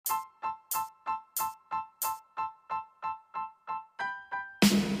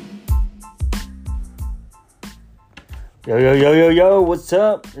Yo, what's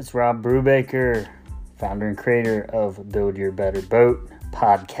up? It's Rob Brubaker, founder and creator of Build Your Better Boat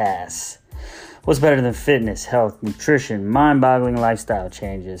podcast. What's better than fitness, health, nutrition, mind-boggling lifestyle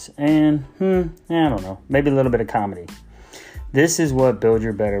changes, and, I don't know, maybe a little bit of comedy. This is what Build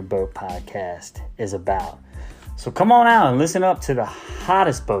Your Better Boat podcast is about. So come on out and listen up to the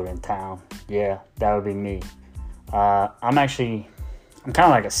hottest boat in town. Yeah, that would be me. I'm kind of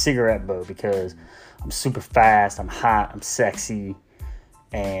like a cigarette boat because I'm super fast, I'm hot, I'm sexy,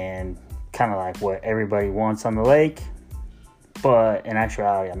 and kind of like what everybody wants on the lake. But in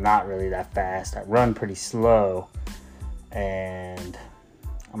actuality, I'm not really that fast. I run pretty slow, and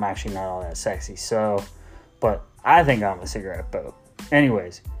I'm actually not all that sexy. But I think I'm a cigarette boat.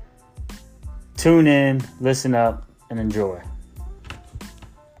 Anyways, tune in, listen up, and enjoy.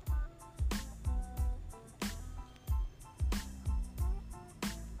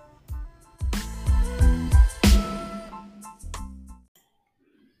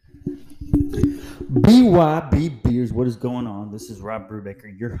 BYB Beers, what is going on? This is Rob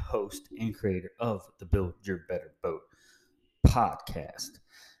Brubaker, your host and creator of the Build Your Better Boat podcast.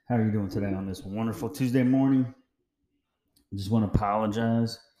 How are you doing today on this wonderful Tuesday morning? I just want to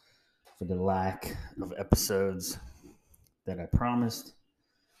apologize for the lack of episodes that I promised.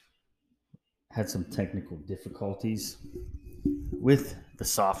 Had some technical difficulties with the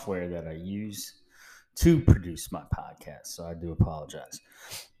software that I use to produce my podcast, so I do apologize.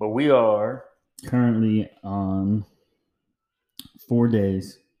 But we are currently on 4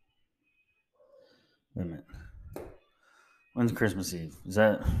 days. Wait a minute. When's Christmas Eve?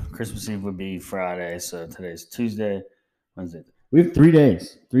 Christmas Eve would be Friday, so today's Tuesday, Wednesday. We have 3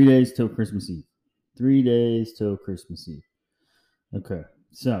 days. 3 days till Christmas Eve. 3 days till Christmas Eve. Okay,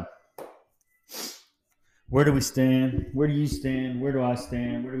 so where do we stand? Where do you stand? Where do I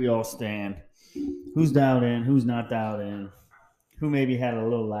stand? Where do we all stand? Who's dialed in? Who's not dialed in? Who maybe had a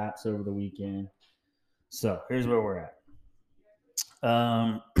little lapse over the weekend? So here's where we're at.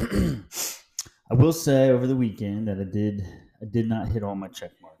 I will say over the weekend that I did not hit all my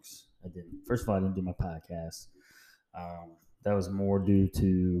check marks. I didn't. First of all, I didn't do my podcast. That was more due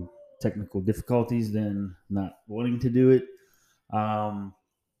to technical difficulties than not wanting to do it. I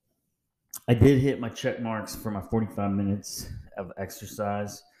did hit my check marks for my 45 minutes of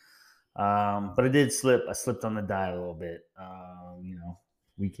exercise. But I did slip. I slipped on the diet a little bit.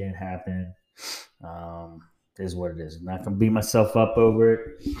 Weekend happened. It is what it is. I'm not going to beat myself up over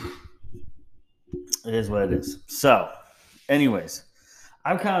it. It is what it is. So, anyways,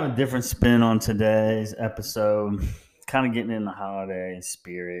 I'm kind of a different spin on today's episode. Kind of getting in the holiday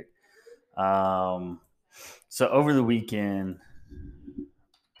spirit. So over the weekend,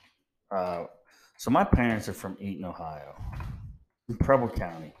 so my parents are from Eaton, Ohio, in Preble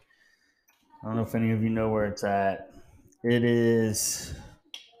County. I don't know if any of you know where it's at. It is,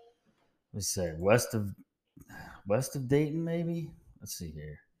 let's say, west of Dayton, maybe. Let's see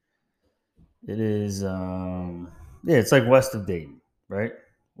here. It is, it's like west of Dayton, right?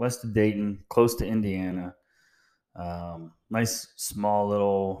 West of Dayton, close to Indiana. Nice small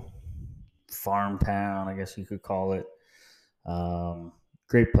little farm town, I guess you could call it.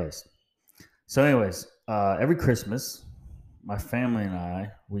 Great place. So, anyways, every Christmas, my family and I,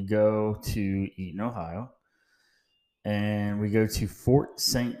 we go to Eaton, Ohio, and we go to Fort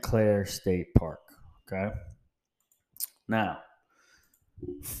St. Clair State Park. Okay. Now,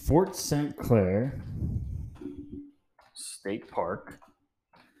 Fort St. Clair State Park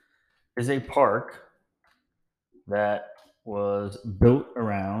is a park that was built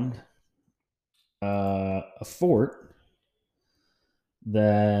around a fort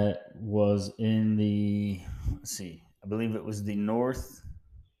that was in the, I believe it was the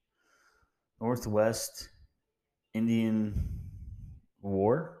Northwest Indian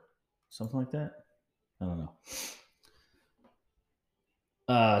War, something like that. I don't know.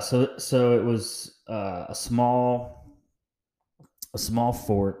 So it was a small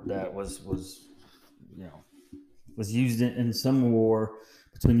fort that was used in some war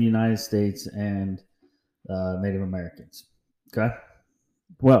between the United States and Native Americans. Okay.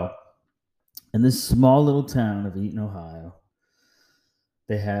 Well, in this small little town of Eaton, Ohio,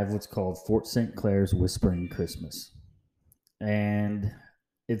 they have what's called Fort St. Clair's Whispering Christmas. And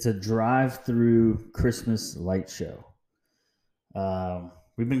it's a drive-through Christmas light show.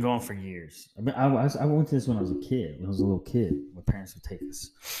 We've been going for years. I went to this when I was a kid. When I was a little kid, my parents would take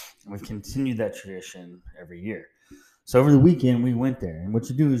us. And we've continued that tradition every year. So over the weekend, we went there. And what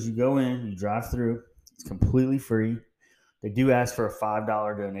you do is you go in, you drive through. It's completely free. They do ask for a $5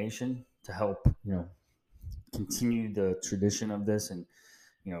 donation to help, continue the tradition of this and,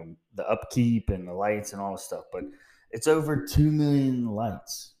 the upkeep and the lights and all this stuff. But It's over 2 million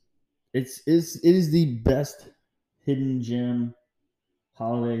likes. It is the best hidden gem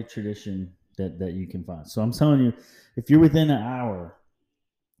holiday tradition that you can find. So I'm telling you, if you're within an hour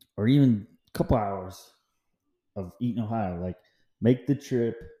or even a couple hours of Eaton, Ohio, like make the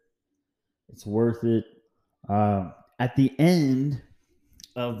trip. It's worth it. At the end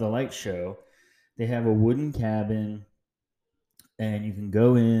of the light show, they have a wooden cabin, and you can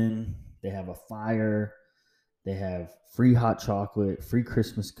go in. They have a fire. They have free hot chocolate, free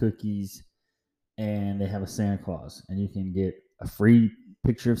Christmas cookies, and they have a Santa Claus. And you can get a free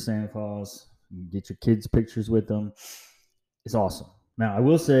picture of Santa Claus. You can get your kids' pictures with them. It's awesome. Now, I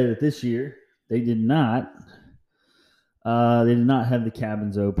will say that this year they did not have the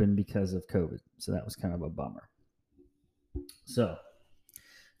cabins open because of COVID, so that was kind of a bummer. So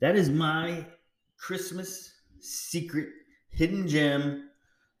that is my Christmas secret hidden gem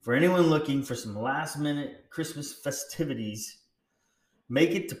for anyone looking for some last minute Christmas festivities.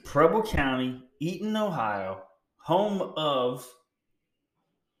 Make it to Preble County, Eaton, Ohio, home of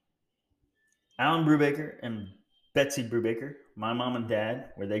Alan Brubaker and Betsy Brubaker, my mom and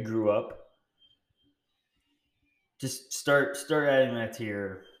dad, where they grew up. Just start adding that to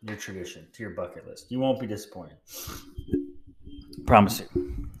your tradition, to your bucket list. You won't be disappointed. Promise you.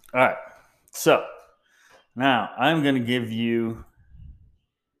 All right. So now I'm going to give you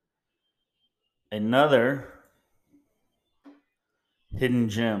another hidden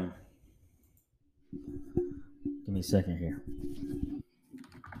gem. Give me a second here.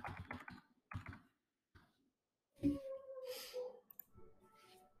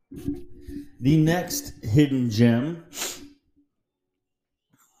 The next hidden gem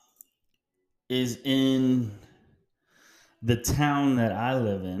is in the town that I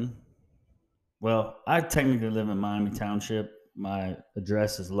live in. Well, I technically live in Miami Township. My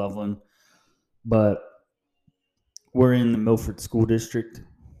address is Loveland, but we're in the Milford School District.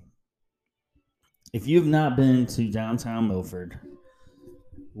 If you've not been to downtown Milford,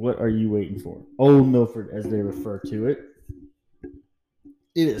 what are you waiting for? Old Milford, as they refer to it.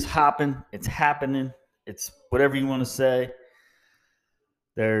 It is hopping. It's happening. It's whatever you want to say.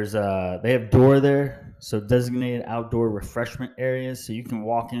 There's they have door there, so designated outdoor refreshment areas. So you can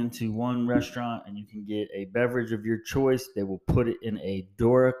walk into one restaurant and you can get a beverage of your choice. They will put it in a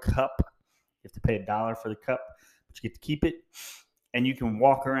Dora cup. You have to pay $1 for the cup, but you get to keep it. And you can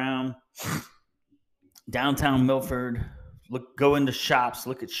walk around downtown Milford, go into shops,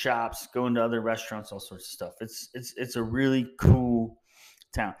 look at shops, go into other restaurants, all sorts of stuff. It's a really cool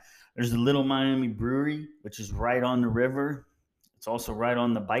town. There's the Little Miami Brewery, which is right on the river. It's also right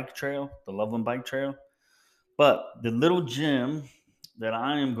on the bike trail, the Loveland Bike Trail. But the little gym that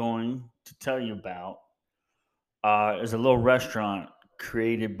I am going to tell you about is a little restaurant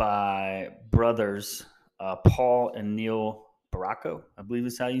created by brothers Paul and Neil Baracco, I believe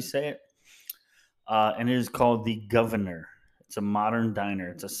is how you say it. And it is called The Governor. It's a modern diner.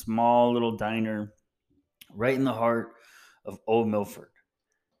 It's a small little diner right in the heart of Old Milford.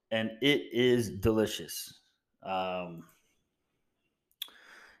 And it is delicious.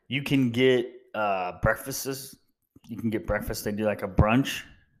 You can get breakfasts. You can get breakfast. They do like a brunch.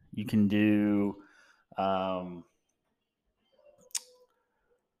 You can do.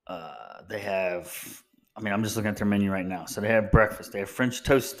 They have. I mean, I'm just looking at their menu right now. So they have breakfast. They have French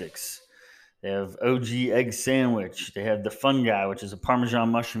toast sticks. They have OG egg sandwich. They have the Fun Guy, which is a Parmesan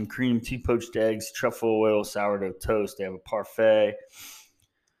mushroom cream, 2 poached eggs, truffle oil, sourdough toast. They have a parfait.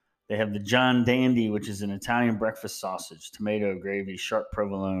 They have the John Dandy, which is an Italian breakfast sausage, tomato, gravy, sharp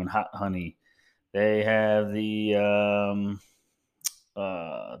provolone, hot honey. They have the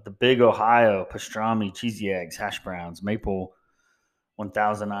Big Ohio pastrami, cheesy eggs, hash browns, maple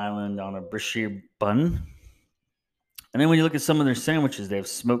 1000 Island on a brioche bun. And then when you look at some of their sandwiches, they have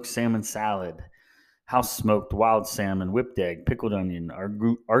smoked salmon salad, house smoked wild salmon, whipped egg, pickled onion,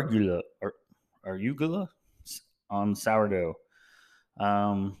 arugula on sourdough.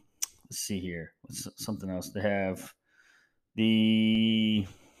 Let's see here. What's something else? They have the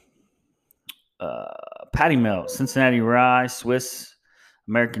patty melt, Cincinnati rye, Swiss,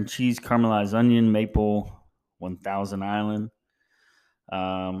 American cheese, caramelized onion, maple 1000 Island.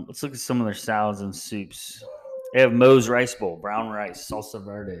 Let's look at some of their salads and soups. They have Moe's Rice Bowl, brown rice, salsa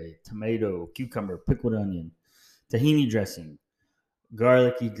verde, tomato, cucumber, pickled onion, tahini dressing,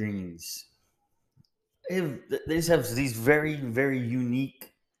 garlicky greens. They just have these very, very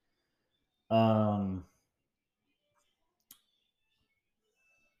unique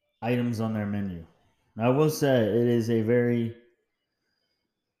items on their menu. Now, I will say it is a very,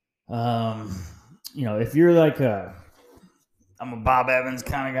 if you're like I'm a Bob Evans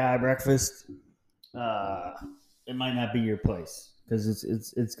kind of guy, breakfast. it might not be your place because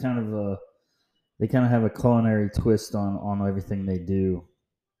it's kind of they kind of have a culinary twist on everything they do.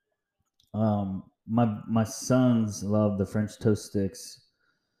 My sons love the French toast sticks,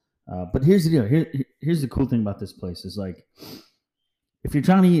 but here's the deal. Here's the cool thing about this place is like, if you're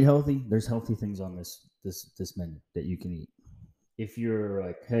trying to eat healthy, there's healthy things on this menu that you can eat. If you're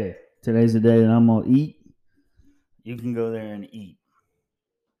like, hey, today's the day that I'm gonna eat, you can go there and eat.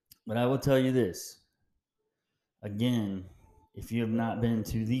 But I will tell you this again: if you have not been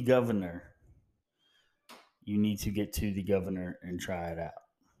to the Governor, you need to get to the Governor and try it out.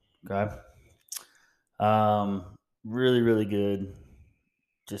 Okay. Really, really good.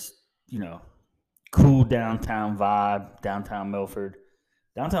 Just, cool downtown vibe, downtown Milford.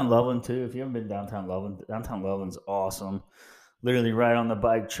 Downtown Loveland, too. If you haven't been downtown Loveland's awesome. Literally right on the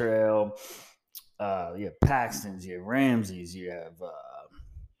bike trail. You have Paxton's, you have Ramsey's, you have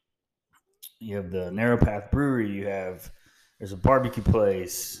the Narrow Path Brewery, there's a barbecue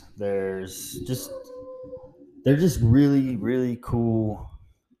place. They're just really, really cool.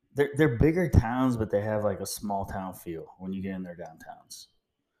 They're bigger towns, but they have like a small town feel when you get in their downtowns.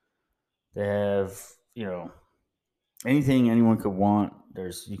 They have, anything anyone could want.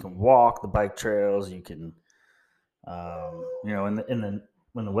 You can walk the bike trails. You can, when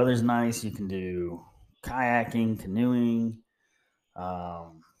the weather's nice, you can do kayaking, canoeing.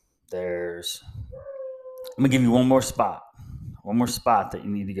 I'm gonna give you one more spot that you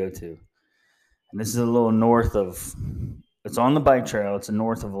need to go to, and this is a little north of. It's on the bike trail. It's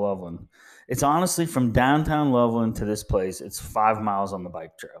north of Loveland. It's honestly from downtown Loveland to this place. It's 5 miles on the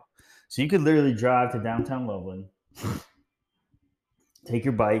bike trail. So you could literally drive to downtown Loveland, take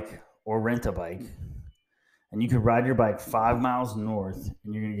your bike or rent a bike, and you could ride your bike 5 miles north,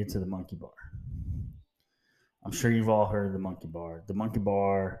 and you're going to get to the Monkey Bar. I'm sure you've all heard of the Monkey Bar. The Monkey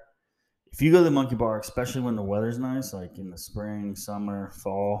Bar, if you go to the Monkey Bar, especially when the weather's nice, like in the spring, summer,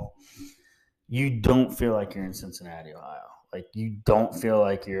 fall, you don't feel like you're in Cincinnati, Ohio. Like you don't feel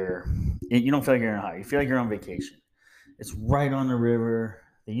like you're in Ohio. You feel like you're on vacation. It's right on the river.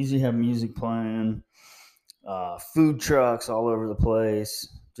 They usually have music playing, food trucks all over the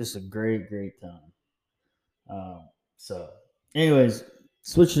place. Just a great, great time. Anyways,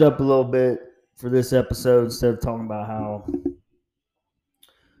 switch it up a little bit for this episode. Instead of talking about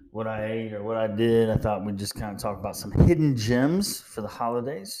what I ate or what I did, I thought we'd just kind of talk about some hidden gems for the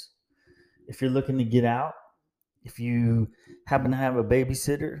holidays. If you're looking to get out, if you happen to have a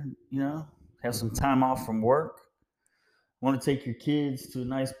babysitter, have some time off from work, want to take your kids to a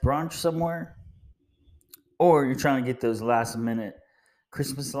nice brunch somewhere, or you're trying to get those last minute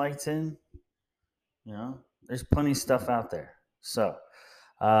Christmas lights in, there's plenty of stuff out there. So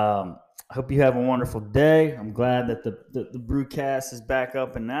I hope you have a wonderful day. I'm glad that the Brewcast is back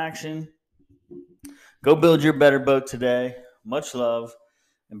up in action. Go build your better boat today. Much love.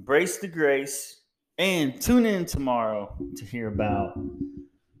 Embrace the grace. And tune in tomorrow to hear about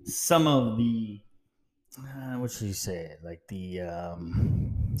some of the, what should you say? Like the,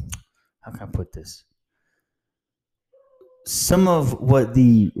 how can I put this? Some of what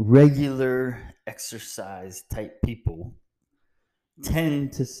the regular exercise type people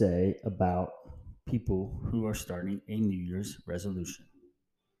tend to say about people who are starting a New Year's resolution.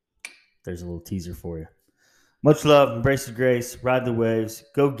 There's a little teaser for you. Much love. Embrace the grace. Ride the waves.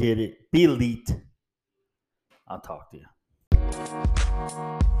 Go get it. Be elite. I'll talk to you.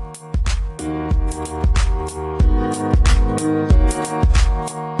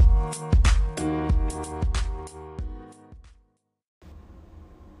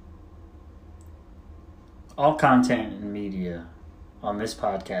 All content and media on this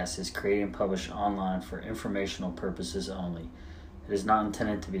podcast is created and published online for informational purposes only. It is not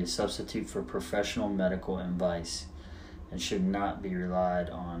intended to be a substitute for professional medical advice and should not be relied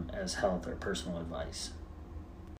on as health or personal advice.